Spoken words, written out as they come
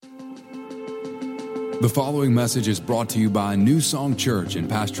The following message is brought to you by New Song Church and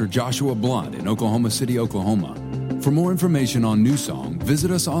Pastor Joshua Blunt in Oklahoma City, Oklahoma. For more information on New Song,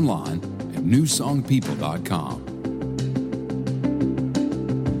 visit us online at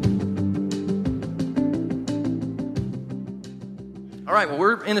newsongpeople.com. All right, well,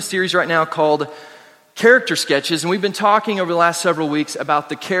 we're in a series right now called Character Sketches, and we've been talking over the last several weeks about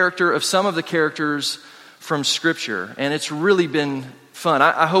the character of some of the characters from Scripture, and it's really been fun.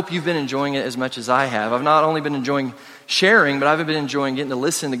 I hope you've been enjoying it as much as I have. I've not only been enjoying sharing, but I've been enjoying getting to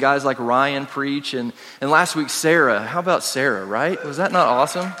listen to guys like Ryan preach, and last week Sarah. How about Sarah, right? Was that not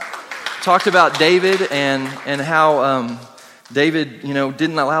awesome? Talked about David and how David,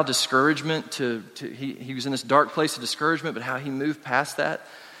 didn't allow discouragement he was in this dark place of discouragement, but how he moved past that.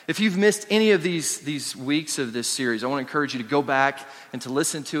 If you've missed any of these weeks of this series, I want to encourage you to go back and to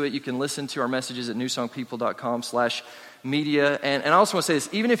listen to it. You can listen to our messages at newsongpeople.com/media. And I also want to say this,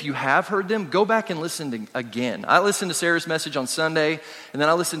 even if you have heard them, go back and listen again. I listened to Sarah's message on Sunday, and then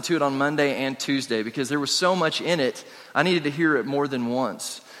I listened to it on Monday and Tuesday because there was so much in it, I needed to hear it more than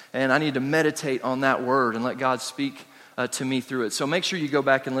once. And I needed to meditate on that word and let God speak to me through it. So make sure you go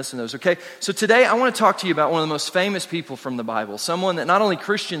back and listen to those, okay? So today I want to talk to you about one of the most famous people from the Bible, someone that not only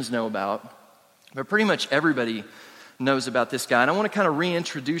Christians know about, but pretty much everybody knows about this guy. And I want to kind of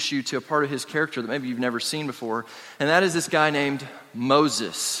reintroduce you to a part of his character that maybe you've never seen before, and that is this guy named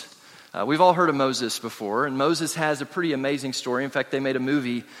Moses. We've all heard of Moses before, and Moses has a pretty amazing story. In fact, they made a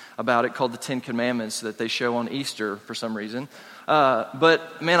movie about it called The Ten Commandments that they show on Easter for some reason.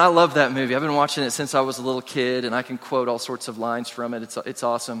 But man, I love that movie. I've been watching it since I was a little kid, and I can quote all sorts of lines from it. It's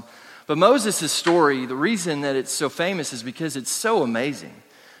awesome. But Moses' story, the reason that it's so famous is because it's so amazing.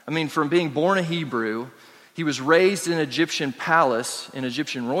 I mean, from being born a Hebrew, he was raised in an Egyptian palace, in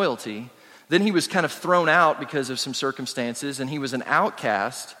Egyptian royalty. Then he was kind of thrown out because of some circumstances, and he was an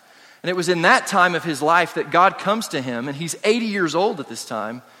outcast. And it was in that time of his life that God comes to him, and he's 80 years old at this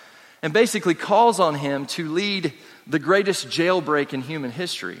time, and basically calls on him to lead the greatest jailbreak in human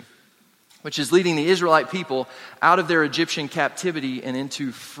history, which is leading the Israelite people out of their Egyptian captivity and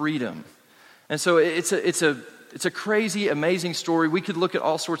into freedom. And so it's a crazy, amazing story. We could look at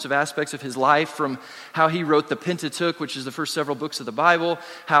all sorts of aspects of his life, from how he wrote the Pentateuch, which is the first several books of the Bible,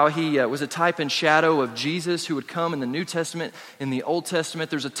 how he was a type and shadow of Jesus who would come in the New Testament, in the Old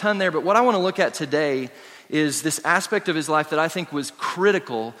Testament. There's a ton there, but what I want to look at today is this aspect of his life that I think was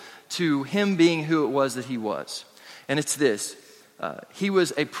critical to him being who it was that he was. And it's this. He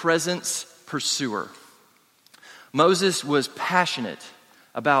was a presence pursuer. Moses was passionate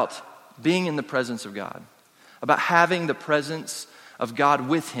about being in the presence of God, about having the presence of God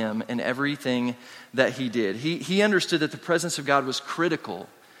with him in everything that he did. He understood that the presence of God was critical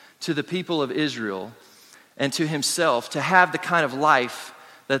to the people of Israel and to himself to have the kind of life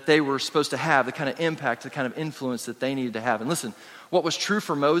that they were supposed to have, the kind of impact, the kind of influence that they needed to have. And listen, what was true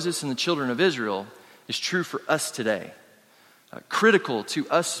for Moses and the children of Israel is true for us today. Critical to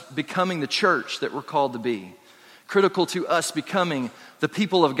us becoming the church that we're called to be. Critical to us becoming the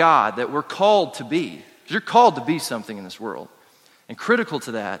people of God that we're called to be. Because you're called to be something in this world. And critical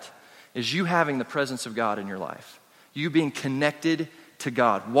to that is you having the presence of God in your life. You being connected to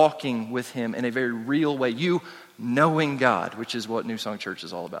God, walking with him in a very real way. You knowing God, which is what New Song Church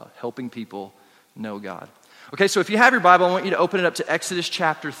is all about. Helping people know God. Okay, so if you have your Bible, I want you to open it up to Exodus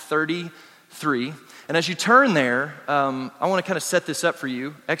chapter 33. And as you turn there, I want to kind of set this up for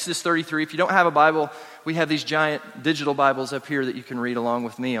you. Exodus 33. If you don't have a Bible, we have these giant digital Bibles up here that you can read along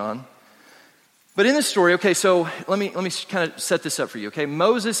with me on. But in this story, okay, so let me kind of set this up for you, okay?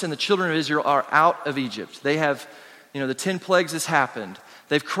 Moses and the children of Israel are out of Egypt. They have, the 10 plagues has happened.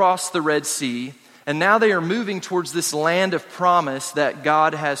 They've crossed the Red Sea, and now they are moving towards this land of promise that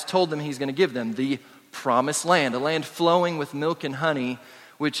God has told them he's going to give them, the promised land, a land flowing with milk and honey,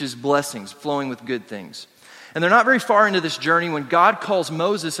 which is blessings, flowing with good things. And they're not very far into this journey when God calls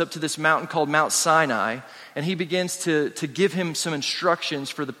Moses up to this mountain called Mount Sinai, and he begins to give him some instructions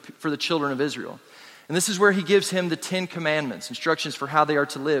for the children of Israel. And this is where he gives him the 10 Commandments, instructions for how they are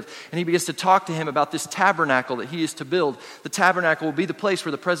to live. And he begins to talk to him about this tabernacle that he is to build. The tabernacle will be the place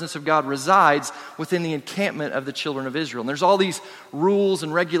where the presence of God resides within the encampment of the children of Israel. And there's all these rules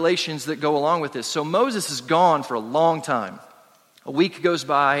and regulations that go along with this. So Moses is gone for a long time. A week goes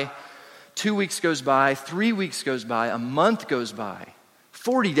by, 2 weeks goes by, 3 weeks goes by, a month goes by,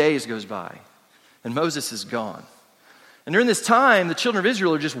 40 days goes by, and Moses is gone. And during this time, the children of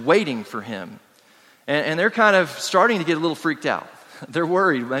Israel are just waiting for him. And they're kind of starting to get a little freaked out. They're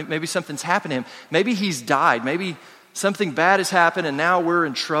worried. Maybe something's happened to him. Maybe he's died. Maybe something bad has happened and now we're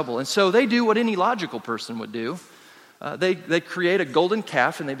in trouble. And so they do what any logical person would do. They create a golden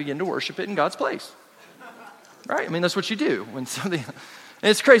calf and they begin to worship it in God's place. right? I mean, that's what you do when something, and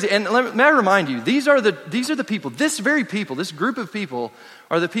it's crazy. And may I remind you, these are the people, this group of people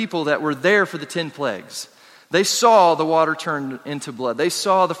are the people that were there for the 10 plagues. They saw the water turn into blood. They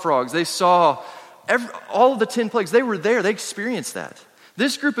saw the frogs. They saw all of the 10 plagues. They were there. They experienced that.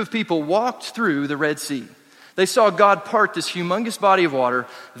 This group of people walked through the Red Sea. They saw God part this humongous body of water.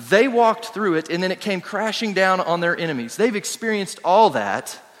 They walked through it, and then it came crashing down on their enemies. They've experienced all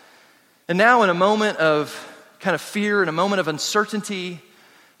that. And now in a moment of kind of fear, in a moment of uncertainty,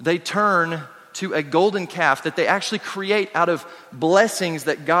 they turn to a golden calf that they actually create out of blessings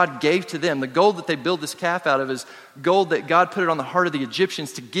that God gave to them. The gold that they build this calf out of is gold that God put it on the heart of the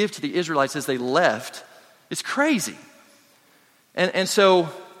Egyptians to give to the Israelites as they left. It's crazy. And so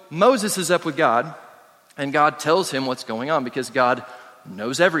Moses is up with God, and God tells him what's going on because God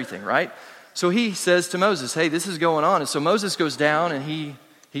knows everything, right? So he says to Moses, hey, this is going on. And so Moses goes down, and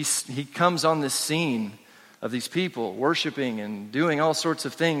he comes on this scene of these people worshiping and doing all sorts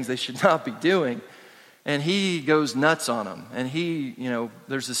of things they should not be doing. And he goes nuts on them. And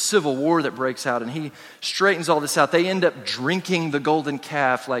there's a civil war that breaks out, and he straightens all this out. They end up drinking the golden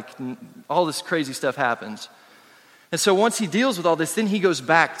calf, like all this crazy stuff happens. And so once he deals with all this, then he goes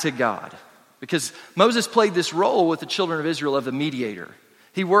back to God. Because Moses played this role with the children of Israel of the mediator.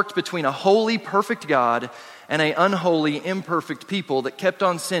 He worked between a holy, perfect God and an unholy, imperfect people that kept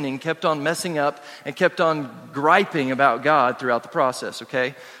on sinning, kept on messing up, and kept on griping about God throughout the process,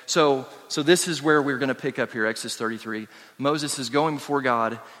 okay? So this is where we're going to pick up here, Exodus 33. Moses is going before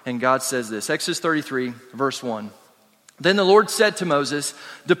God, and God says this. Exodus 33, verse 1. Then the Lord said to Moses,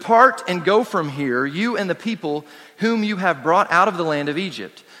 depart and go from here, you and the people whom you have brought out of the land of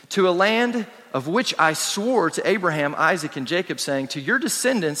Egypt, to a land of which I swore to Abraham, Isaac, and Jacob, saying, to your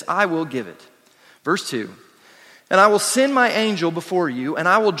descendants I will give it. Verse 2, and I will send my angel before you, and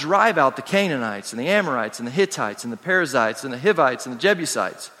I will drive out the Canaanites, and the Amorites, and the Hittites, and the Perizzites, and the Hivites, and the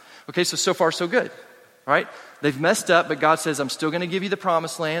Jebusites. Okay, so far so good, right? They've messed up, but God says, I'm still going to give you the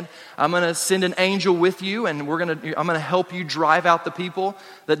promised land. I'm going to send an angel with you, and I'm going to help you drive out the people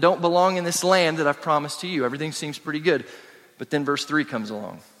that don't belong in this land that I've promised to you. Everything seems pretty good. But then verse 3 comes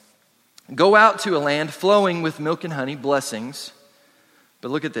along. Go out to a land flowing with milk and honey, blessings.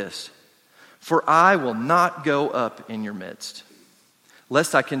 But look at this. For I will not go up in your midst,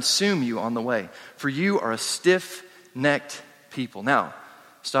 lest I consume you on the way. For you are a stiff-necked people. Now,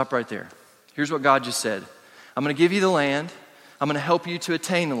 stop right there. Here's what God just said. I'm going to give you the land. I'm going to help you to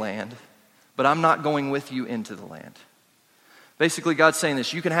attain the land. But I'm not going with you into the land. Basically, God's saying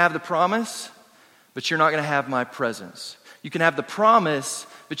this. You can have the promise, but you're not going to have my presence. You can have the promise,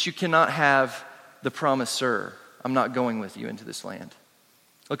 but you cannot have the promiser. I'm not going with you into this land.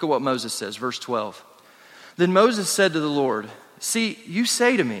 Look at what Moses says, verse 12. Then Moses said to the Lord, see, you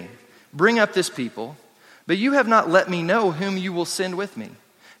say to me, bring up this people, but you have not let me know whom you will send with me.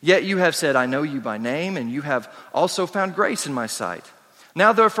 Yet you have said, I know you by name, and you have also found grace in my sight.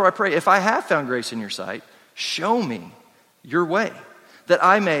 Now therefore I pray, if I have found grace in your sight, show me your way, that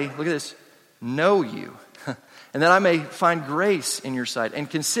I may, look at this, know you, and that I may find grace in your sight, and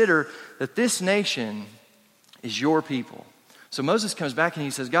consider that this nation is your people. So Moses comes back and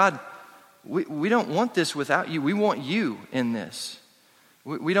he says, God, we don't want this without you. We want you in this.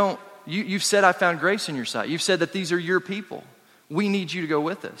 You've said I found grace in your sight. You've said that these are your people. We need you to go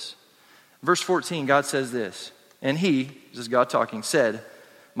with us. Verse 14, God says this, and he, this is God talking, said,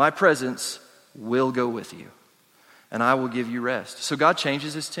 my presence will go with you, and I will give you rest. So God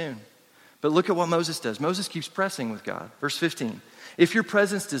changes his tune. But look at what Moses does. Moses keeps pressing with God. Verse 15, if your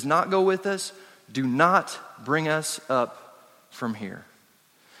presence does not go with us, do not bring us up from here.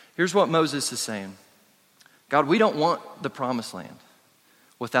 Here's what Moses is saying. God, we don't want the promised land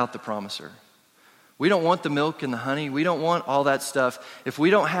without the promiser. We don't want the milk and the honey. We don't want all that stuff. If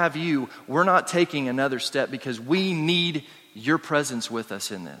we don't have you, we're not taking another step because we need your presence with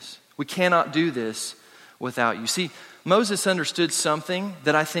us in this. We cannot do this without you. See, Moses understood something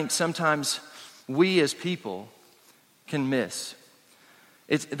that I think sometimes we as people can miss.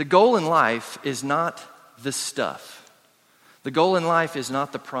 The goal in life is not the stuff. The goal in life is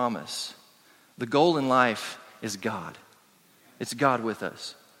not the promise. The goal in life is God. It's God with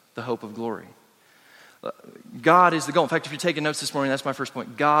us, the hope of glory. God is the goal. In fact, if you're taking notes this morning, that's my first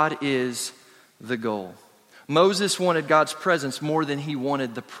point. God is the goal. Moses wanted God's presence more than he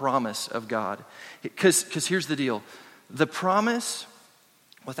wanted the promise of God. Because here's the deal. The promise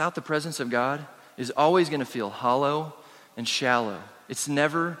without the presence of God is always going to feel hollow and shallow. It's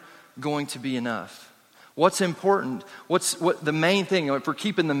never going to be enough. What's important? What the main thing? If we're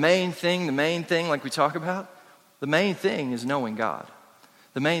keeping the main thing like we talk about, the main thing is knowing God.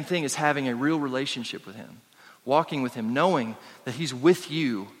 The main thing is having a real relationship with him. walking with him, knowing that he's with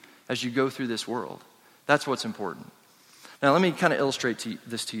you as you go through this world. That's what's important. Now, let me kind of illustrate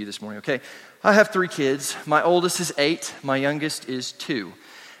this to you this morning, okay? I have 3 kids. My oldest is 8. My youngest is 2.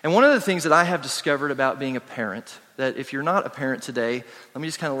 And one of the things that I have discovered about being a parent, that if you're not a parent today, let me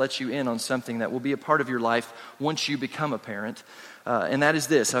just kind of let you in on something that will be a part of your life once you become a parent. And that is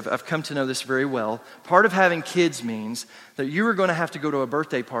this. I've come to know this very well. Part of having kids means that you are going to have to go to a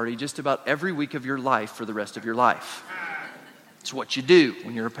birthday party just about every week of your life for the rest of your life. It's what you do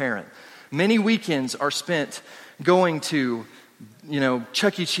when you're a parent. Many weekends are spent going to,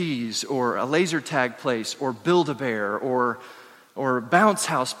 Chuck E. Cheese or a laser tag place or Build-A-Bear or bounce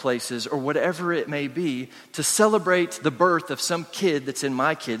house places or whatever it may be to celebrate the birth of some kid that's in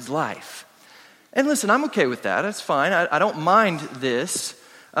my kid's life. And listen, I'm okay with that. That's fine. I don't mind this.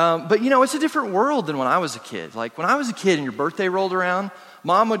 But it's a different world than when I was a kid. Like when I was a kid and your birthday rolled around,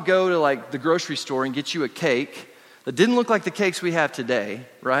 Mom would go to like the grocery store and get you a cake that didn't look like the cakes we have today,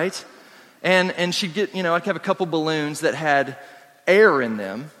 right? And she'd get, I'd have a couple balloons that had air in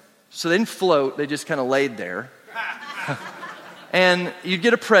them. So they didn't float, they just kind of laid there. And you'd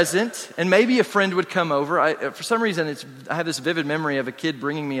get a present, and maybe a friend would come over. For some reason, I have this vivid memory of a kid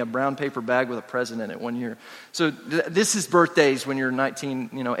bringing me a brown paper bag with a present in it one year. So this is birthdays when you're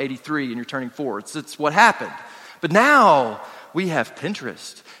 1983 and you're turning 4. It's what happened. But now we have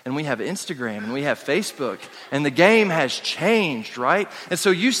Pinterest, and we have Instagram, and we have Facebook, and the game has changed, right? And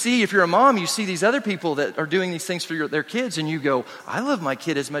so you see, if you're a mom, you see these other people that are doing these things for their kids, and you go, I love my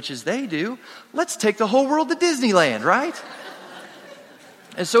kid as much as they do. Let's take the whole world to Disneyland, right?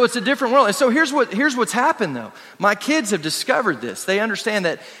 And so it's a different world. And so here's what's happened, though. My kids have discovered this. They understand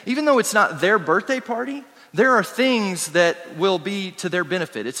that even though it's not their birthday party, there are things that will be to their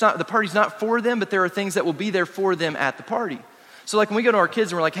benefit. The party's not for them, but there are things that will be there for them at the party. So like when we go to our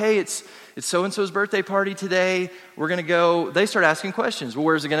kids and we're like, hey, it's so-and-so's birthday party today. We're going to go. They start asking questions. Well,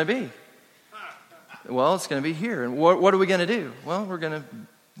 where's it going to be? Well, it's going to be here. And what are we going to do? Well, we're going to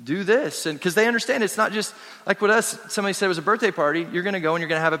do this. And because they understand it's not just like with us, somebody said it was a birthday party, you're going to go and you're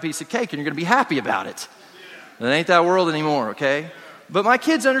going to have a piece of cake and you're going to be happy about it. It ain't that world anymore, okay? But my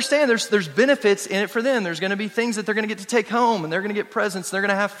kids understand there's benefits in it for them. There's going to be things that they're going to get to take home, and they're going to get presents, and they're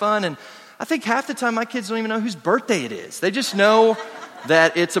going to have fun. And I think half the time my kids don't even know whose birthday it is. They just know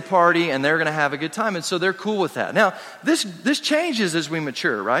that it's a party and they're going to have a good time. And so they're cool with that. Now, this changes as we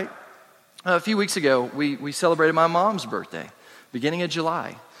mature, right? A few weeks ago, we celebrated my mom's birthday, beginning of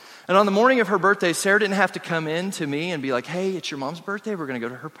July. And on the morning of her birthday, Sarah didn't have to come in to me and be like, hey, it's your mom's birthday. We're going to go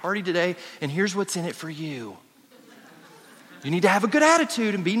to her party today, and here's what's in it for you. You need to have a good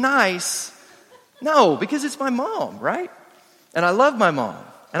attitude and be nice. No, because it's my mom, right? And I love my mom,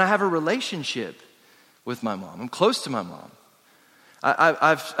 and I have a relationship with my mom. I'm close to my mom.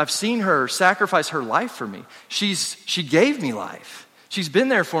 I've seen her sacrifice her life for me. She gave me life. She's been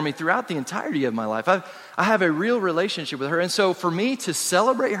there for me throughout the entirety of my life. I have a real relationship with her. And so for me to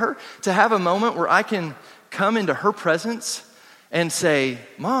celebrate her, to have a moment where I can come into her presence and say,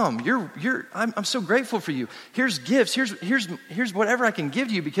 Mom, I'm so grateful for you. Here's gifts. Here's whatever I can give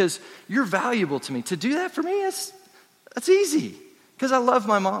you because you're valuable to me. To do that for me, that's easy because I love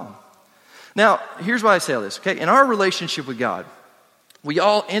my mom. Now, here's why I say all this, okay? In our relationship with God, we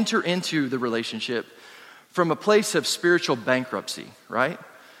all enter into the relationship from a place of spiritual bankruptcy, right?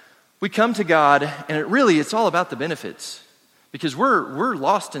 We come to God, and it's all about the benefits because we're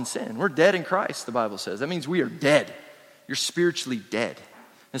lost in sin. We're dead in Christ, the Bible says. That means we are dead. You're spiritually dead.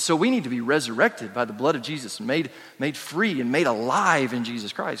 And so we need to be resurrected by the blood of Jesus and made free and made alive in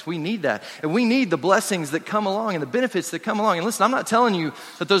Jesus Christ. We need that. And we need the blessings that come along and the benefits that come along. And listen, I'm not telling you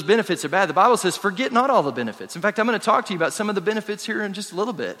that those benefits are bad. The Bible says, forget not all the benefits. In fact, I'm going to talk to you about some of the benefits here in just a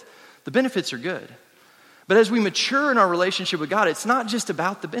little bit. The benefits are good. But as we mature in our relationship with God, it's not just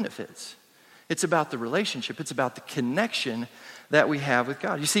about the benefits. It's about the relationship. It's about the connection that we have with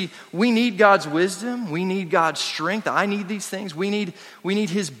God. You see, we need God's wisdom. We need God's strength. I need these things. We need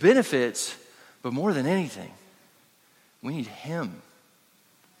His benefits. But more than anything, we need Him.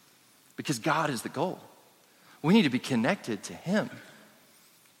 Because God is the goal. We need to be connected to Him.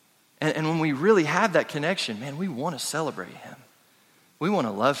 And when we really have that connection, man, we want to celebrate Him. We want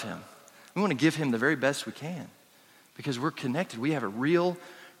to love Him. We want to give Him the very best we can. Because we're connected. We have a real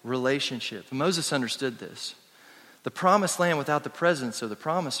relationship. And Moses understood this. The promised land without the presence of the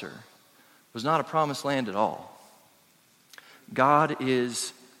promiser was not a promised land at all. God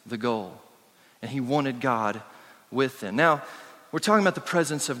is the goal, and he wanted God with them. Now, we're talking about the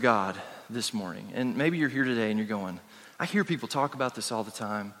presence of God this morning, and maybe you're here today and you're going, I hear people talk about this all the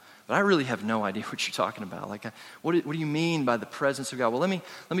time, but I really have no idea what you're talking about. Like, what do you mean by the presence of God? Well, let me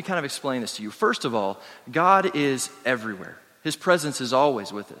kind of explain this to you. First of all, God is everywhere. His presence is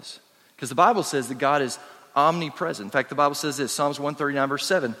always with us. Because the Bible says that God is omnipresent. In fact, the Bible says this, Psalms 139, verse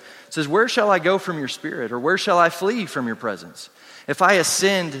 7. It says, where shall I go from your spirit? Or where shall I flee from your presence? If I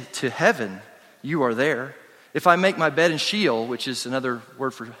ascend to heaven, you are there. If I make my bed in Sheol, which is another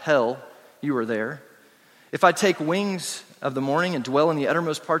word for hell, you are there. If I take wings of the morning and dwell in the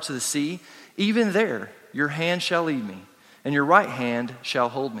uttermost parts of the sea, even there your hand shall lead me, and your right hand shall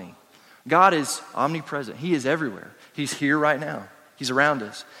hold me. God is omnipresent. He is everywhere. He's here right now. He's around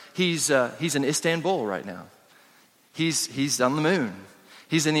us. He's in Istanbul right now. He's on the moon.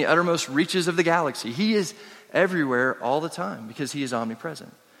 He's in the uttermost reaches of the galaxy. He is everywhere all the time because he is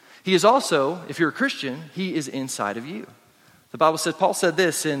omnipresent. He is also, if you're a Christian, he is inside of you. The Bible says, Paul said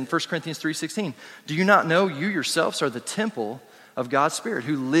this in 1 Corinthians 3:16, do you not know you yourselves are the temple of God's Spirit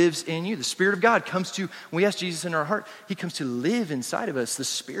who lives in you? The Spirit of God comes to, when we ask Jesus in our heart, he comes to live inside of us. The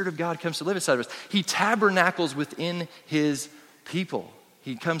Spirit of God comes to live inside of us. He tabernacles within his people.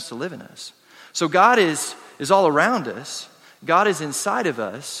 He comes to live in us. So God is all around us. God is inside of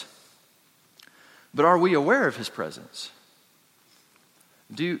us. But are we aware of his presence?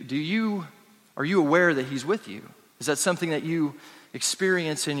 Are you aware that he's with you? Is that something that you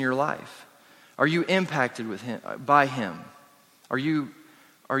experience in your life? Are you impacted with him, by him? Are you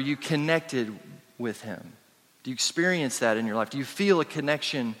connected with him? Do you experience that in your life? Do you feel a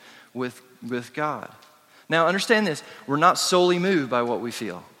connection with God? Now understand this, we're not solely moved by what we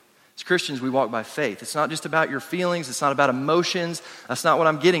feel. As Christians, we walk by faith. It's not just about your feelings, it's not about emotions. That's not what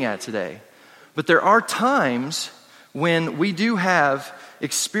I'm getting at today. But there are times when we do have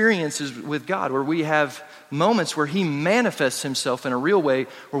experiences with God, where we have moments where he manifests himself in a real way,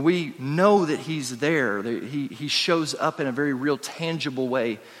 where we know that he's there, that he shows up in a very real, tangible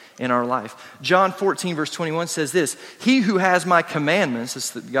way in our life. John 14, verse 21 says this, he who has my commandments,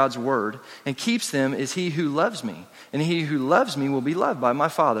 that's God's word, and keeps them is he who loves me. And he who loves me will be loved by my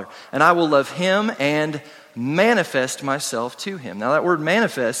Father. And I will love him and manifest myself to him. Now that word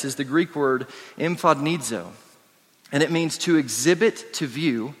manifest is the Greek word emphanizo. And it means to exhibit to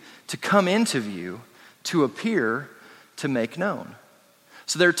view, to come into view, to appear, to make known.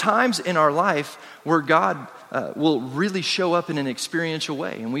 So there are times in our life where God will really show up in an experiential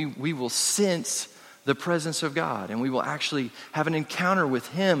way, and we will sense the presence of God, and we will actually have an encounter with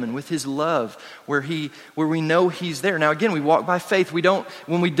him and with his love where we know he's there. Now again, we walk by faith.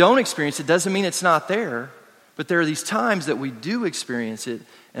 When we don't experience it, doesn't mean it's not there, but there are these times that we do experience it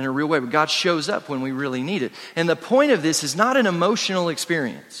in a real way, where God shows up when we really need it. And the point of this is not an emotional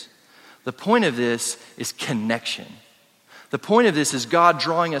experience. The point of this is connection. The point of this is God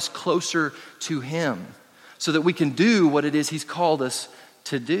drawing us closer to him so that we can do what it is he's called us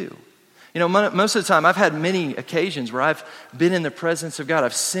to do. You know, most of the time, I've had many occasions where I've been in the presence of God.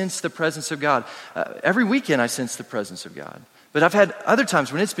 I've sensed the presence of God. Every weekend I sense the presence of God. But I've had other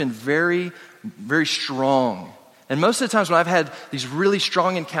times when it's been very, very strong. And most of the times when I've had these really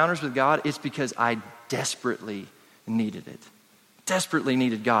strong encounters with God, it's because I desperately needed it. Desperately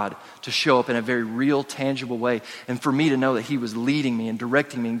needed God to show up in a very real, tangible way, and for me to know that he was leading me and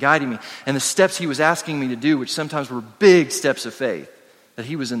directing me and guiding me. And the steps he was asking me to do, which sometimes were big steps of faith, that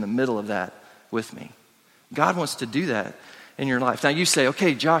he was in the middle of that with me. God wants to do that in your life. Now you say,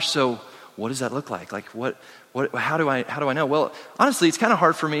 okay, Josh, so what does that look like? Like how do I know? Well, honestly, it's kind of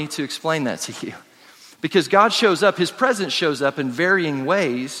hard for me to explain that to you. Because God shows up, his presence shows up in varying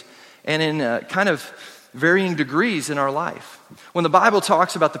ways and in kind of varying degrees in our life. When the Bible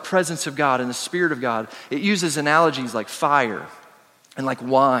talks about the presence of God and the Spirit of God, it uses analogies like fire and like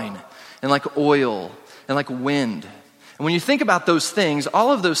wine and like oil and like wind. And when you think about those things,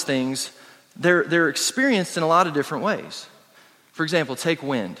 all of those things, they're experienced in a lot of different ways. For example, take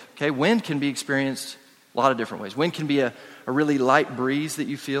wind. Okay, wind can be experienced a lot of different ways. Wind can be a really light breeze that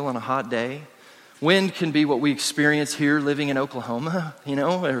you feel on a hot day. Wind can be what we experience here living in Oklahoma,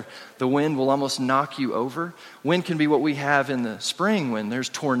 where the wind will almost knock you over. Wind can be what we have in the spring when there's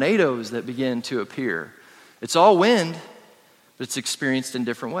tornadoes that begin to appear. It's all wind, but it's experienced in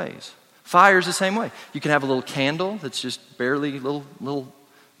different ways. Fire is the same way. You can have a little candle that's just barely little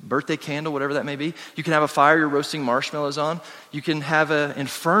birthday candle, whatever that may be. You can have a fire you're roasting marshmallows on. You can have an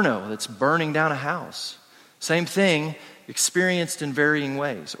inferno that's burning down a house. Same thing, experienced in varying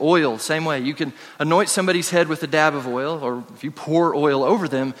ways. Oil, same way. You can anoint somebody's head with a dab of oil, or if you pour oil over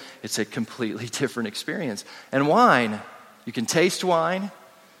them, it's a completely different experience. And wine, you can taste wine,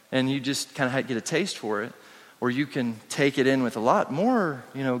 and you just kind of get a taste for it, or you can take it in with a lot more,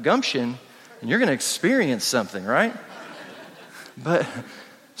 gumption, and you're going to experience something, right? But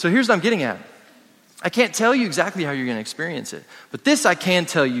So here's what I'm getting at. I can't tell you exactly how you're going to experience it, but this I can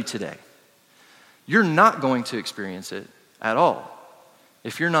tell you today. You're not going to experience it at all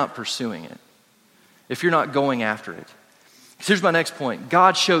if you're not pursuing it, if you're not going after it. Here's my next point.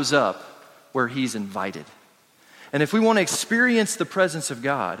 God shows up where he's invited. And if we want to experience the presence of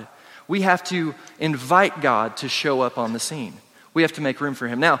God, we have to invite God to show up on the scene. We have to make room for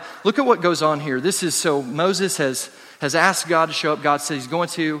him. Now, look at what goes on here. This is so Moses has asked God to show up. God said he's going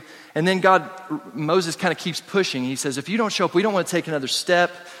to. And then Moses kind of keeps pushing. He says, if you don't show up, we don't want to take another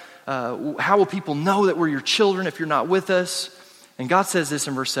step. How will people know that we're your children if you're not with us? And God says this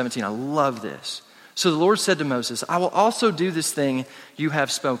in verse 17. I love this. So the Lord said to Moses, I will also do this thing you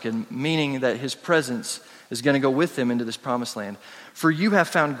have spoken, meaning that his presence is going to go with them into this promised land. For you have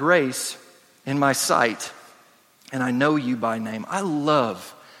found grace in my sight, and I know you by name. I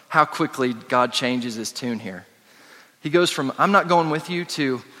love how quickly God changes his tune here. He goes from, I'm not going with you,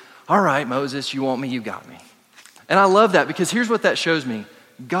 to, all right, Moses, you want me, you got me. And I love that because here's what that shows me.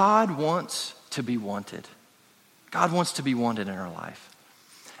 God wants to be wanted. God wants to be wanted in our life.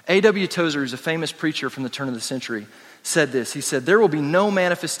 A.W. Tozer, who's a famous preacher from the turn of the century, said this. He said, there will be no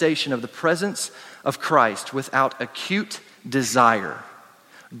manifestation of the presence of Christ without acute desire.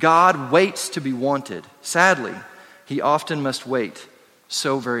 God waits to be wanted. Sadly, he often must wait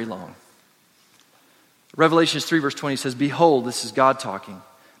so very long. Revelation 3 verse 20 says, behold, this is God talking.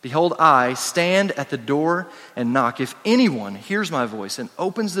 Behold, I stand at the door and knock. If anyone hears my voice and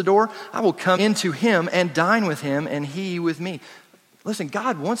opens the door, I will come into him and dine with him and he with me. Listen,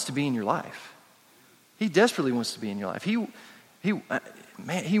 God wants to be in your life. He desperately wants to be in your life. He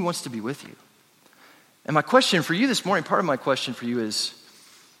wants to be with you. And my question for you this morning, part of my question for you is,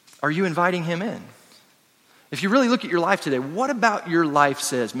 are you inviting him in? If you really look at your life today, what about your life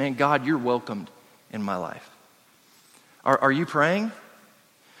says, man, God, you're welcomed in my life? Are you praying?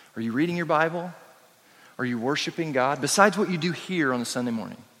 Are you reading your Bible? Are you worshiping God? Besides what you do here on a Sunday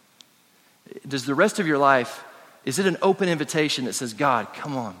morning, does the rest of your life, is it an open invitation that says, God,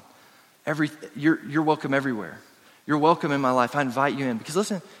 come on, you're welcome everywhere. You're welcome in my life. I invite you in. Because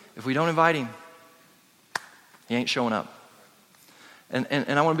listen, if we don't invite him, he ain't showing up. And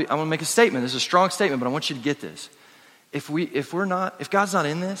I want to make a statement. This is a strong statement, but I want you to get this. If God's not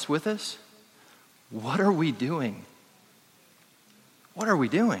in this with us, what are we doing? What are we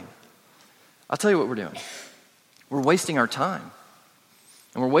doing? I'll tell you what we're doing. We're wasting our time.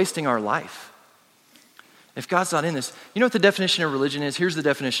 And we're wasting our life. If God's not in this, you know what the definition of religion is? Here's the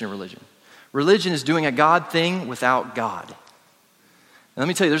definition of religion. Religion is doing a God thing without God. And let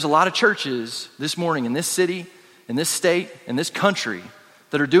me tell you, there's a lot of churches this morning in this city, in this state, in this country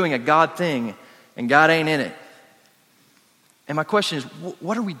that are doing a God thing and God ain't in it. And my question is,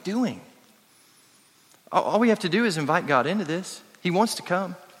 what are we doing? All we have to do is invite God into this. He wants to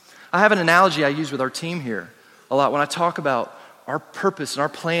come. I have an analogy I use with our team here a lot when I talk about our purpose and our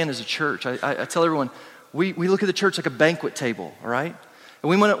plan as a church. I tell everyone, we look at the church like a banquet table, all right? And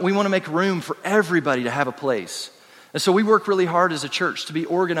we want to make room for everybody to have a place. And so we work really hard as a church to be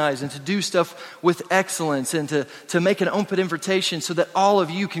organized and to do stuff with excellence and to make an open invitation so that all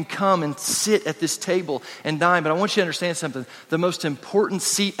of you can come and sit at this table and dine. But I want you to understand something. The most important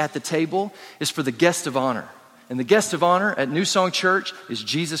seat at the table is for the guest of honor. And the guest of honor at New Song Church is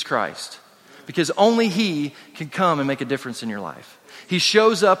Jesus Christ. Because only he can come and make a difference in your life. He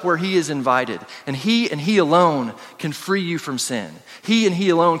shows up where he is invited. And he alone can free you from sin. He and he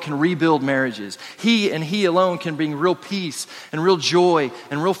alone can rebuild marriages. He and he alone can bring real peace and real joy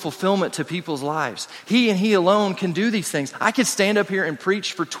and real fulfillment to people's lives. He and he alone can do these things. I could stand up here and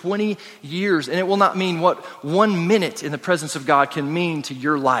preach for 20 years and it will not mean what 1 minute in the presence of God can mean to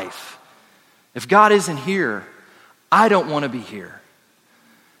your life. If God isn't here, I don't want to be here.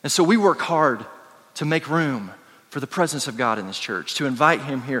 And so we work hard to make room for the presence of God in this church, to invite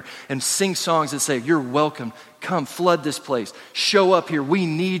him here and sing songs that say, you're welcome. Come, flood this place. Show up here. We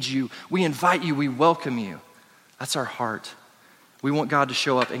need you. We invite you. We welcome you. That's our heart. We want God to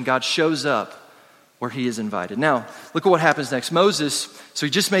show up, and God shows up where he is invited. Now, look at what happens next. Moses, so he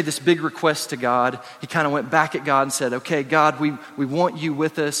just made this big request to God. He kind of went back at God and said, okay, God, we want you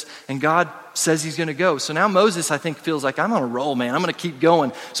with us. And God says he's going to go. So now Moses, I think, feels like I'm on a roll, man. I'm going to keep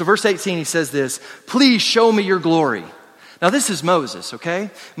going. So verse 18, he says this, please show me your glory. Now this is Moses, okay?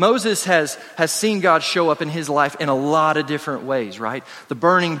 Moses has seen God show up in his life in a lot of different ways, right? The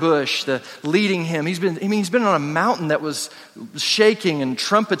burning bush, the leading him. He's been on a mountain that was shaking and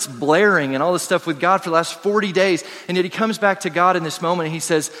trumpets blaring and all this stuff with God for the last 40 days. And yet he comes back to God in this moment and he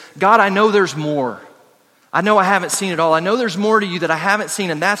says, God, I know there's more. I know I haven't seen it all. I know there's more to you that I haven't seen,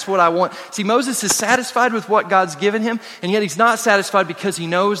 and that's what I want. See, Moses is satisfied with what God's given him, and yet he's not satisfied because he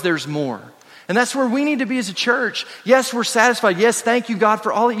knows there's more. And that's where we need to be as a church. Yes, we're satisfied. Yes, thank you, God,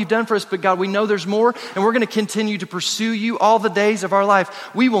 for all that you've done for us. But God, we know there's more, and we're going to continue to pursue you all the days of our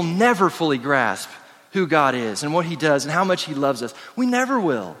life. We will never fully grasp who God is and what he does and how much he loves us. We never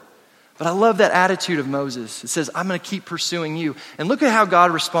will. But I love that attitude of Moses. It says, I'm going to keep pursuing you. And look at how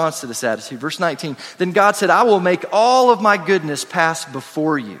God responds to this attitude. Verse 19, then God said, I will make all of my goodness pass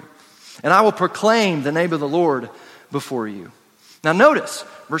before you, and I will proclaim the name of the Lord before you. Now notice,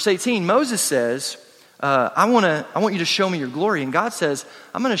 verse 18, Moses says, I want you to show me your glory. And God says,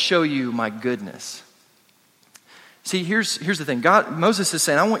 I'm going to show you my goodness. See, here's the thing. Moses is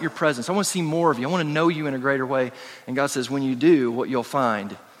saying, I want your presence. I want to see more of you. I want to know you in a greater way. And God says, when you do, what you'll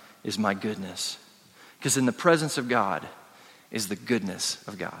find is my goodness. Because in the presence of God is the goodness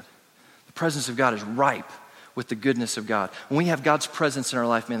of God. The presence of God is ripe with the goodness of God. When we have God's presence in our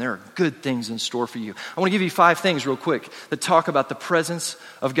life, man, there are good things in store for you. I want to give you 5 things real quick that talk about the presence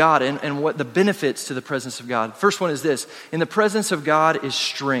of God and what the benefits to the presence of God. First one is this. In the presence of God is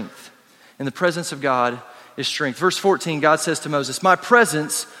strength. In the presence of God is strength. Verse 14, God says to Moses, my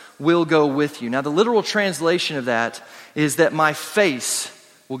presence will go with you. Now, the literal translation of that is that my face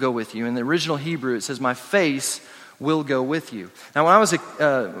will go with you. In the original Hebrew, it says, my face will go with you. Now, when I was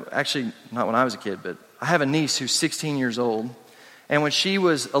actually, not when I was a kid, but I have a niece who's 16 years old, and when she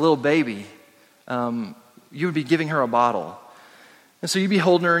was a little baby, you would be giving her a bottle. And so you'd be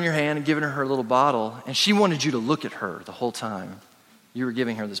holding her in your hand and giving her a little bottle, and she wanted you to look at her the whole time you were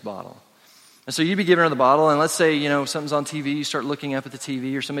giving her this bottle. And so you'd be giving her the bottle, and let's say, something's on TV, you start looking up at the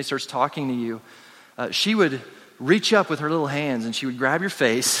TV, or somebody starts talking to you. She would reach up with her little hands, and she would grab your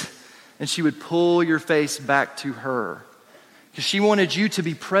face, and she would pull your face back to her. Because she wanted you to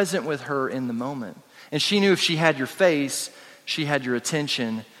be present with her in the moment. And she knew if she had your face, she had your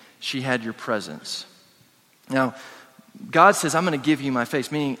attention, she had your presence. Now, God says, I'm going to give you my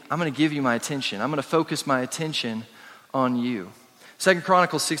face, meaning I'm going to give you my attention. I'm going to focus my attention on you. 2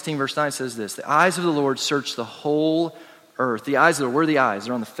 Chronicles 16 verse 9 says this, the eyes of the Lord search the whole earth. The eyes of the Lord, where are the eyes?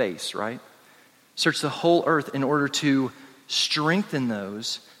 They're on the face, right? Search the whole earth in order to strengthen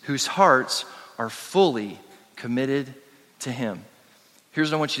those whose hearts are fully committed to him.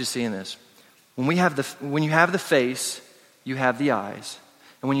 Here's what I want you to see in this. When you have the face, you have the eyes.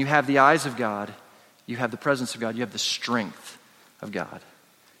 And when you have the eyes of God, you have the presence of God. You have the strength of God.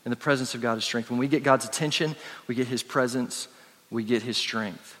 And the presence of God is strength. When we get God's attention, we get his presence, we get his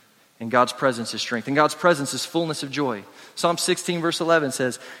strength. And God's presence is strength. And God's presence is fullness of joy. Psalm 16 verse 11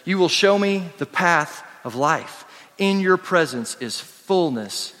 says, you will show me the path of life. In your presence is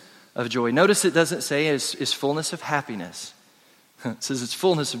fullness of joy. Notice it doesn't say is fullness of happiness. It says it's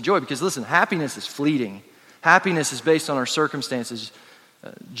fullness of joy because, listen, happiness is fleeting. Happiness is based on our circumstances.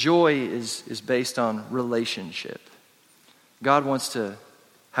 Joy is based on relationship. God wants to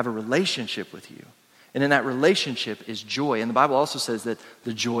have a relationship with you. And in that relationship is joy. And the Bible also says that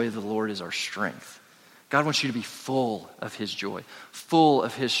the joy of the Lord is our strength. God wants you to be full of his joy, full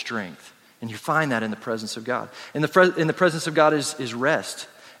of his strength. And you find that in the presence of God. In the presence of God is rest.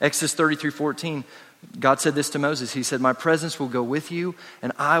 Exodus 33:14, God said this to Moses. He said, my presence will go with you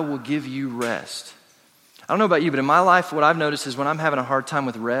and I will give you rest. I don't know about you, but in my life, what I've noticed is when I'm having a hard time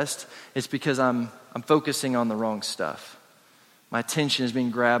with rest, it's because I'm focusing on the wrong stuff. My attention is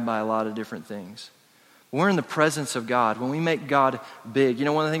being grabbed by a lot of different things. When we're in the presence of God, when we make God big,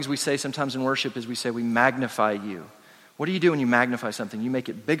 one of the things we say sometimes in worship is we say we magnify you. What do you do when you magnify something? You make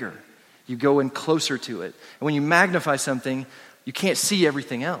it bigger. You go in closer to it. And when you magnify something, you can't see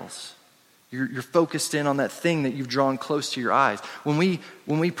everything else. You're focused in on that thing that you've drawn close to your eyes. When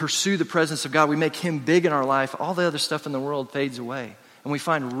we pursue the presence of God, we make him big in our life, all the other stuff in the world fades away. And we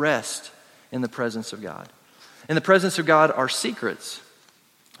find rest in the presence of God. In the presence of God are secrets.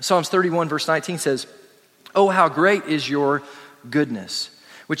 Psalms 31 verse 19 says, oh, how great is your goodness,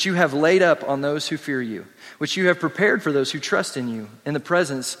 which you have laid up on those who fear you, which you have prepared for those who trust in you in the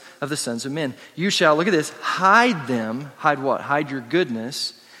presence of the sons of men. You shall, look at this, hide them. Hide what? Hide your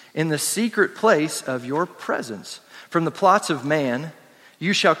goodness in the secret place of your presence. From the plots of man,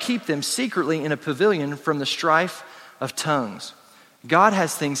 you shall keep them secretly in a pavilion from the strife of tongues. God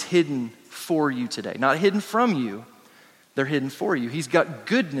has things hidden for you today. Not hidden from you, they're hidden for you. He's got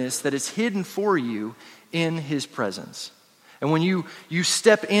goodness that is hidden for you in his presence. And when you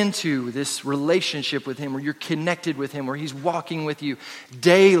step into this relationship with him, where you're connected with him, where he's walking with you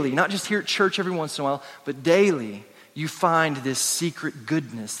daily, not just here at church every once in a while, but daily, you find this secret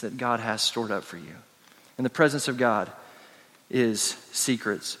goodness that God has stored up for you. In the presence of God is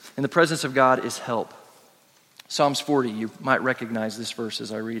secrets. In the presence of God is help. Psalms 40, you might recognize this verse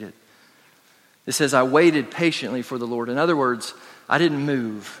as I read it. It says, I waited patiently for the Lord. In other words, I didn't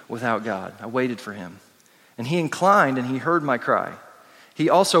move without God. I waited for him. And he inclined and he heard my cry. He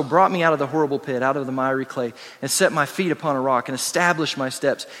also brought me out of the horrible pit, out of the miry clay, and set my feet upon a rock and established my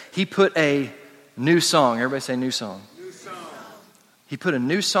steps. He put a new song. Everybody say new song. New song. He put a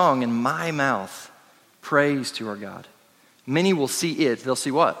new song in my mouth. Praise to our God. Many will see it. They'll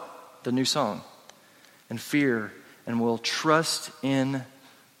see what? The new song. And fear and will trust in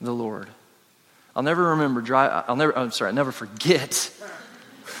the Lord. I'll never forget.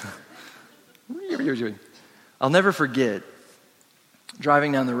 I'll never forget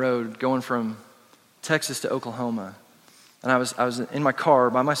driving down the road, going from Texas to Oklahoma. And I was in my car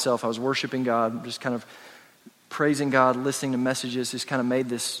by myself. I was worshiping God, just kind of praising God, listening to messages. Just kind of made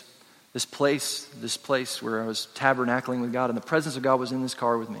this place where I was tabernacling with God. And the presence of God was in this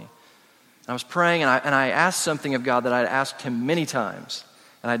car with me. And I was praying, and I asked something of God that I'd asked him many times.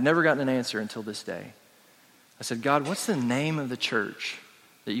 And I'd never gotten an answer until this day. I said, God, what's the name of the church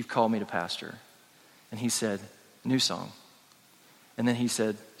that you've called me to pastor? And he said, New Song. And then he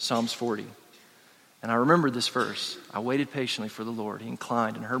said, Psalms 40. And I remembered this verse. I waited patiently for the Lord. He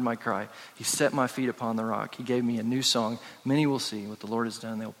inclined and heard my cry. He set my feet upon the rock. He gave me a new song. Many will see what the Lord has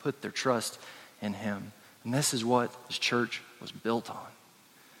done. They will put their trust in him. And this is what this church was built on.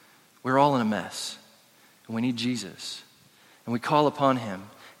 We're all in a mess. And we need Jesus. And we call upon him.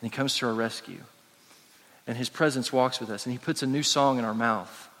 And he comes to our rescue. And his presence walks with us. And he puts a new song in our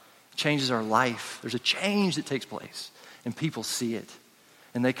mouth. It changes our life. There's a change that takes place. And people see it.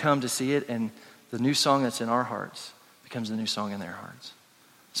 And they come to see it. And the new song that's in our hearts becomes the new song in their hearts.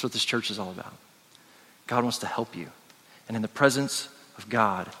 That's what this church is all about. God wants to help you. And in the presence of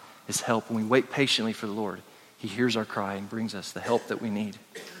God is help. When we wait patiently for the Lord, he hears our cry and brings us the help that we need.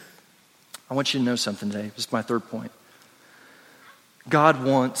 I want you to know something today. This is my third point. God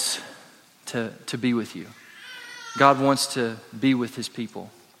wants to be with you. God wants to be with his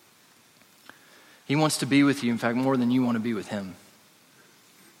people. He wants to be with you, in fact, more than you want to be with him.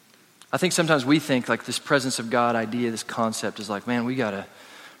 I think sometimes we think like this presence of God idea, this concept is like, man, I got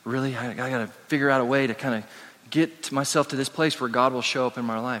to figure out a way to kind of get myself to this place where God will show up in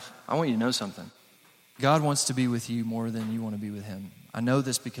my life. I want you to know something. God wants to be with you more than you want to be with him. I know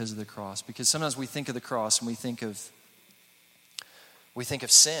this because of the cross, because sometimes we think of the cross and we think of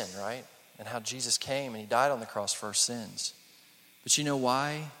sin, right? And how Jesus came and he died on the cross for our sins. But you know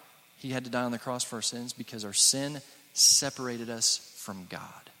why he had to die on the cross for our sins? Because our sin separated us from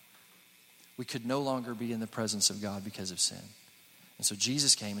God. We could no longer be in the presence of God because of sin. And so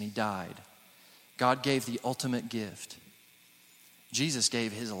Jesus came and he died. God gave the ultimate gift. Jesus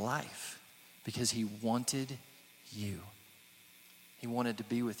gave his life because he wanted you. He wanted to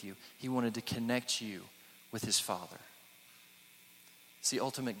be with you. He wanted to connect you with his Father. It's the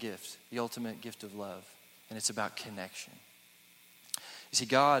ultimate gift of love. And it's about connection. You see,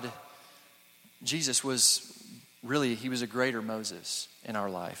 Jesus he was a greater Moses in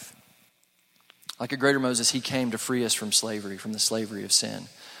our life. Like a greater Moses, he came to free us from slavery, from the slavery of sin.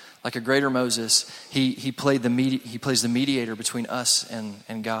 Like a greater Moses, he plays the mediator between us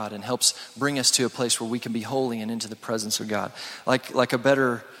and God and helps bring us to a place where we can be holy and into the presence of God. Like a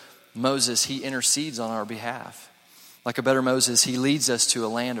better Moses, he intercedes on our behalf. Like a better Moses, he leads us to a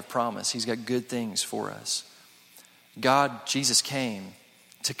land of promise. He's got good things for us. Jesus came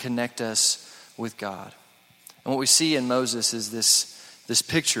to connect us with God. And what we see in Moses is this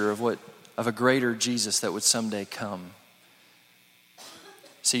picture of a greater Jesus that would someday come.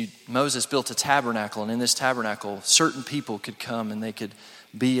 See, Moses built a tabernacle, and in this tabernacle, certain people could come and they could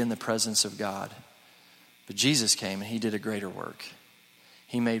be in the presence of God. But Jesus came and he did a greater work.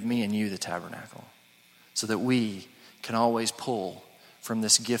 He made me and you the tabernacle so that we can always pull from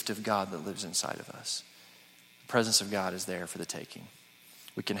this gift of God that lives inside of us. The presence of God is there for the taking.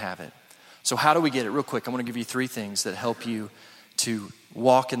 We can have it. So how do we get it? Real quick, I'm going to give you 3 things that help you to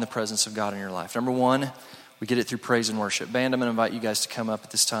walk in the presence of God in your life. Number 1, we get it through praise and worship. Band, I'm going to invite you guys to come up at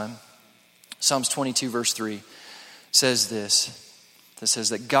this time. Psalms 22 verse 3 says this. It says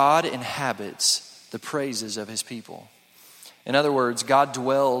that God inhabits the praises of his people. In other words, God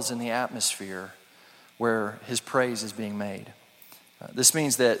dwells in the atmosphere where his praise is being made. This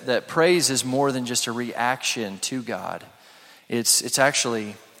means that praise is more than just a reaction to God. It's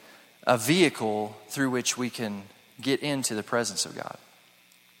actually a vehicle through which we can get into the presence of God.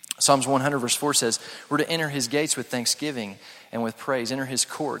 Psalms 100 verse 4 says, we're to enter his gates with thanksgiving and with praise. Enter his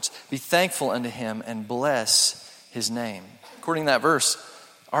courts. Be thankful unto him and bless his name. According to that verse,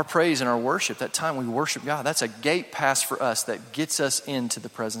 Our praise and our worship, that time we worship God, that's a gate pass for us that gets us into the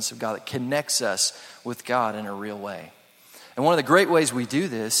presence of God, that connects us with God in a real way. And one of the great ways we do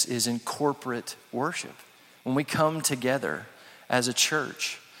this is in corporate worship. When we come together as a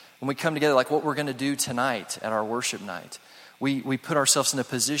church, when we come together like what we're going to do tonight at our worship night, we put ourselves in a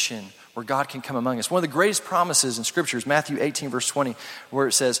position where God can come among us. One of the greatest promises in Scripture is Matthew 18, verse 20, where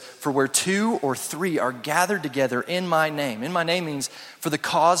it says, "For where 2 or 3 are gathered together in my name." In my name means for the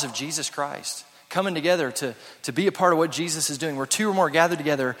cause of Jesus Christ. Coming together to be a part of what Jesus is doing. Where 2 or more gathered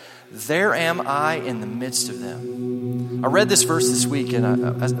together, there am I in the midst of them. I read this verse this week,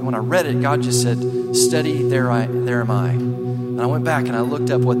 and when I read it, God just said, study, there am I. And I went back and I looked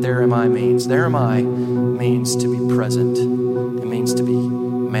up what there am I means. There am I means to be present. It means to be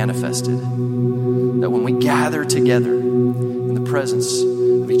manifested. That when we gather together in the presence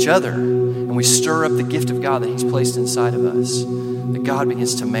of each other and we stir up the gift of God that He's placed inside of us, that God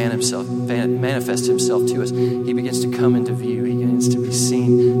begins to manifest Himself to us. He begins to come into view. He begins to be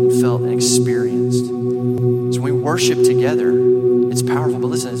seen and felt and experienced. So when we worship together, it's powerful. But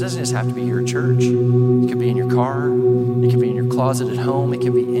listen, it doesn't just have to be here at church. It could be in your car. It could be in your closet at home. It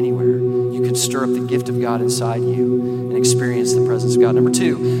can be anywhere. You can stir up the gift of God inside you and experience the presence of God. Number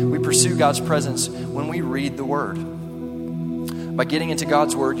 2, we pursue God's presence when we read the Word. By getting into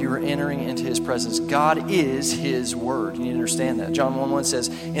God's Word, you are entering into His presence. God is His Word. You need to understand that. John 1:1 says,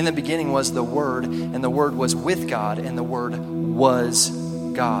 "In the beginning was the Word, and the Word was with God, and the Word was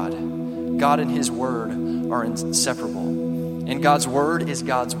God." God and His Word are inseparable. And God's Word is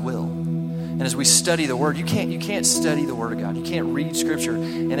God's will. And as we study the Word, you can't study the Word of God. You can't read Scripture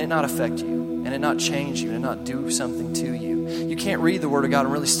and it not affect you, and it not change you, and it not do something to you. You can't read the Word of God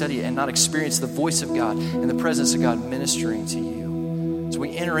and really study it and not experience the voice of God and the presence of God ministering to you. So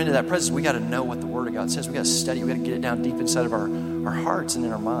we enter into that presence, we got to know what the Word of God says. We got to study. We got to get it down deep inside of our hearts and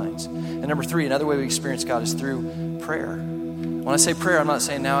in our minds. And number 3, another way we experience God is through prayer. When I say prayer, I'm not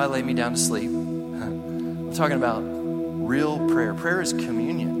saying now I lay me down to sleep. I'm talking about real prayer. Prayer is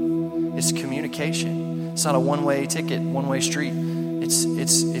communion. It's communication. It's not a one-way ticket, one-way street. It's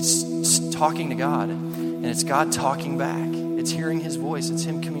talking to God, and it's God talking back. It's hearing His voice. It's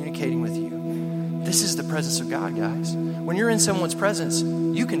Him communicating with you. This is the presence of God, guys. When you're in someone's presence,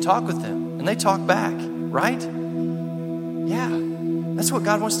 you can talk with them, and they talk back, right? Yeah, that's what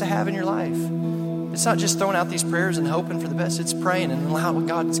God wants to have in your life. It's not just throwing out these prayers and hoping for the best. It's praying and allowing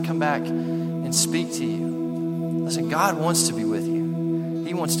God to come back and speak to you. Listen, God wants to be with you.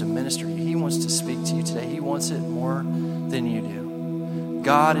 He wants to minister to you. He wants to speak to you today. He wants it more than you do.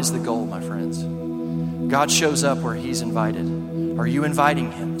 God is the goal, my friends. God shows up where He's invited. Are you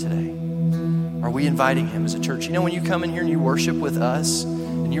inviting Him today? Are we inviting Him as a church? You know, when you come in here and you worship with us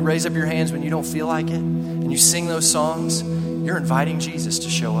and you raise up your hands when you don't feel like it and you sing those songs, you're inviting Jesus to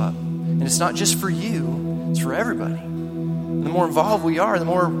show up. And it's not just for you, it's for everybody. And the more involved we are, the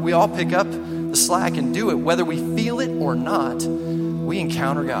more we all pick up the slack and do it. Whether we feel it or not, we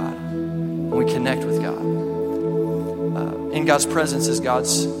encounter God and we connect with God. In God's presence is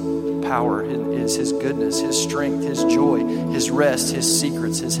God's power, is His goodness, His strength, His joy, His rest, His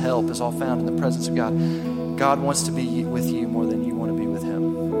secrets, His help is all found in the presence of God. God wants to be with you more than you want to be with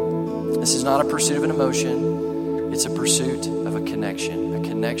Him. This is not a pursuit of an emotion. It's a pursuit of a connection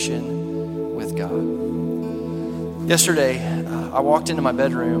with God. Yesterday, I walked into my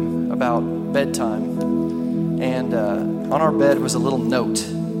bedroom about bedtime, and on our bed was a little note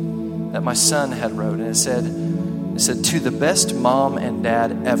that my son had wrote, and it said, "To the best mom and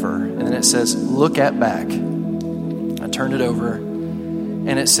dad ever." And then it says, "Look at back." I turned it over,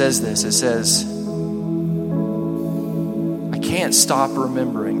 and it says this. It says, "I can't stop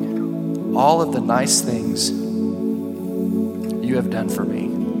remembering all of the nice things you have done for me.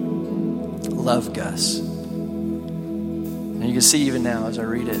 Love, Gus." And you can see even now as I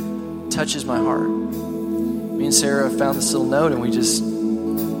read it, it touches my heart. Me and Sarah found this little note, and we just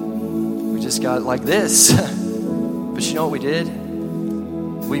got like this. But you know what we did?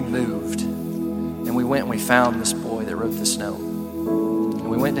 We moved. And we went and we found this boy that wrote this note. And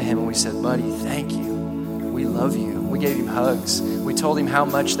we went to him and we said, "Buddy, thank you. We love you." We gave him hugs. We told him how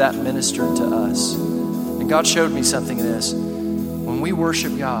much that ministered to us. And God showed me something in this. When we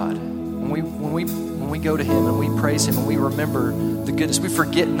worship God, when we go to Him and we praise Him and we remember the goodness, we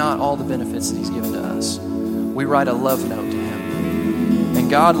forget not all the benefits that He's given to us. We write a love note to Him. And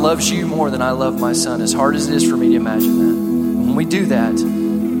God loves you more than I love my son, as hard as it is for me to imagine that. And when we do that,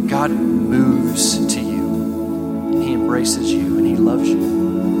 God moves to you. And He embraces you and He loves you.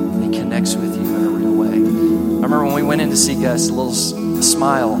 And He connects with you in a real way. I remember when we went in to see Gus, a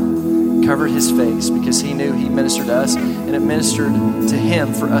smile kind covered his face because he knew he ministered to us, and it ministered to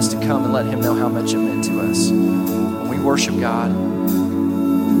him for us to come and let him know how much it meant to us. When we worship God,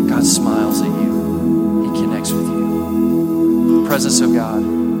 God smiles at you. He connects with you. The presence of God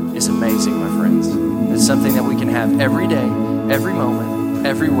is amazing, my friends. It's something that we can have every day, every moment,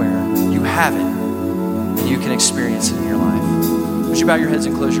 everywhere. You have it, and you can experience it in your life. Would you bow your heads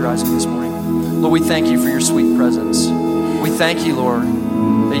and close your eyes this morning? Lord, we thank you for your sweet presence. We thank you, Lord,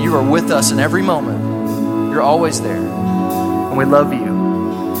 that you are with us in every moment. You're always there, and we love you.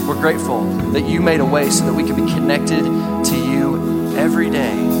 We're grateful that you made a way so that we could be connected to you every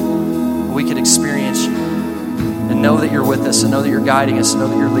day. We could experience you and know that you're with us and know that you're guiding us and know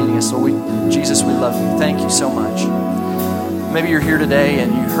that you're leading us. Lord, Jesus, we love you. Thank you so much. Maybe you're here today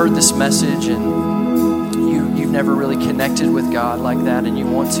and you heard this message and you've never really connected with God like that and you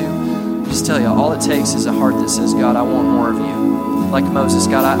want to. Just tell you, all it takes is a heart that says, God, I want more of you. Like Moses,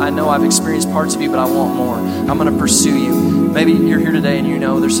 God, I know I've experienced parts of you, but I want more. I'm going to pursue you. Maybe you're here today and you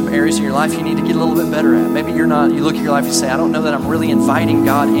know there's some areas in your life you need to get a little bit better at. Maybe you're not. You look at your life and you say, I don't know that I'm really inviting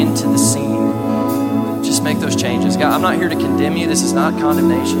God into the scene. Just make those changes. God, I'm not here to condemn you. This is not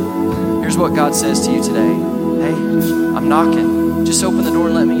condemnation. Here's what God says to you today. Hey, I'm knocking. Just open the door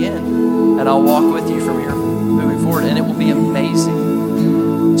and let me in. And I'll walk with you from here moving forward. And it will be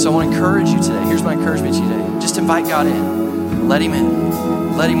amazing. So I want to encourage you today. Here's my encouragement to you today. Just invite God in. Let him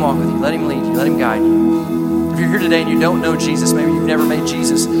in. Let him walk with you. Let him lead you. Let him guide you. If you're here today and you don't know Jesus, maybe you've never made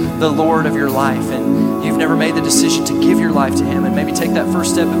Jesus the Lord of your life and you've never made the decision to give your life to him and maybe take that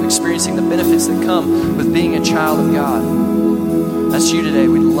first step of experiencing the benefits that come with being a child of God. That's you today.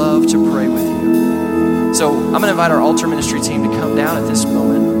 We'd love to pray with you. So I'm going to invite our altar ministry team to come down at this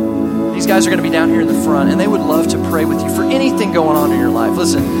moment. These guys are going to be down here in the front and they would love to pray with you for anything going on in your life.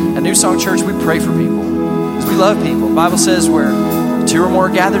 Listen, at New Song Church, we pray for people. We love people. The Bible says where two or more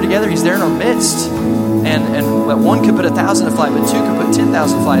are gathered together, he's there in our midst. And one could put 1,000 to flight, but two could put 10,000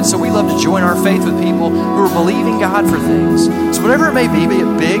 to flight. So we love to join our faith with people who are believing God for things. So whatever it may be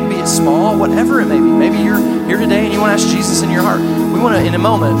it big, be it small, whatever it may be. Maybe you're here today and you want to ask Jesus in your heart. We want to, in a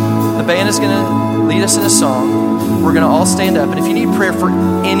moment, the band is going to lead us in a song. We're going to all stand up. And if you need prayer for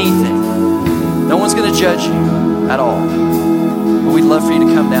anything, no one's going to judge you at all. But we'd love for you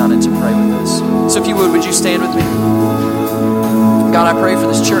to come down and to pray with us. So if you would you stand with me? God, I pray for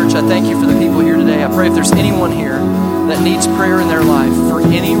this church. I thank you for the people here today. I pray if there's anyone here that needs prayer in their life for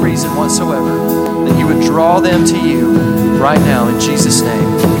any reason whatsoever, that you would draw them to you right now in Jesus' name.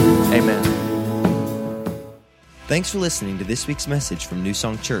 Amen. Thanks for listening to this week's message from New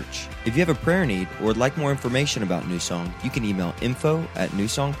Song Church. If you have a prayer need or would like more information about New Song, you can email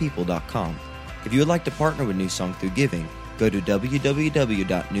info@newsongpeople.com. If you would like to partner with New Song through giving, go to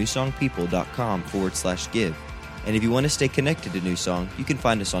www.newsongpeople.com/give. And if you want to stay connected to New Song, you can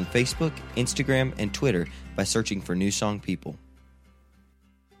find us on Facebook, Instagram, and Twitter by searching for New Song People.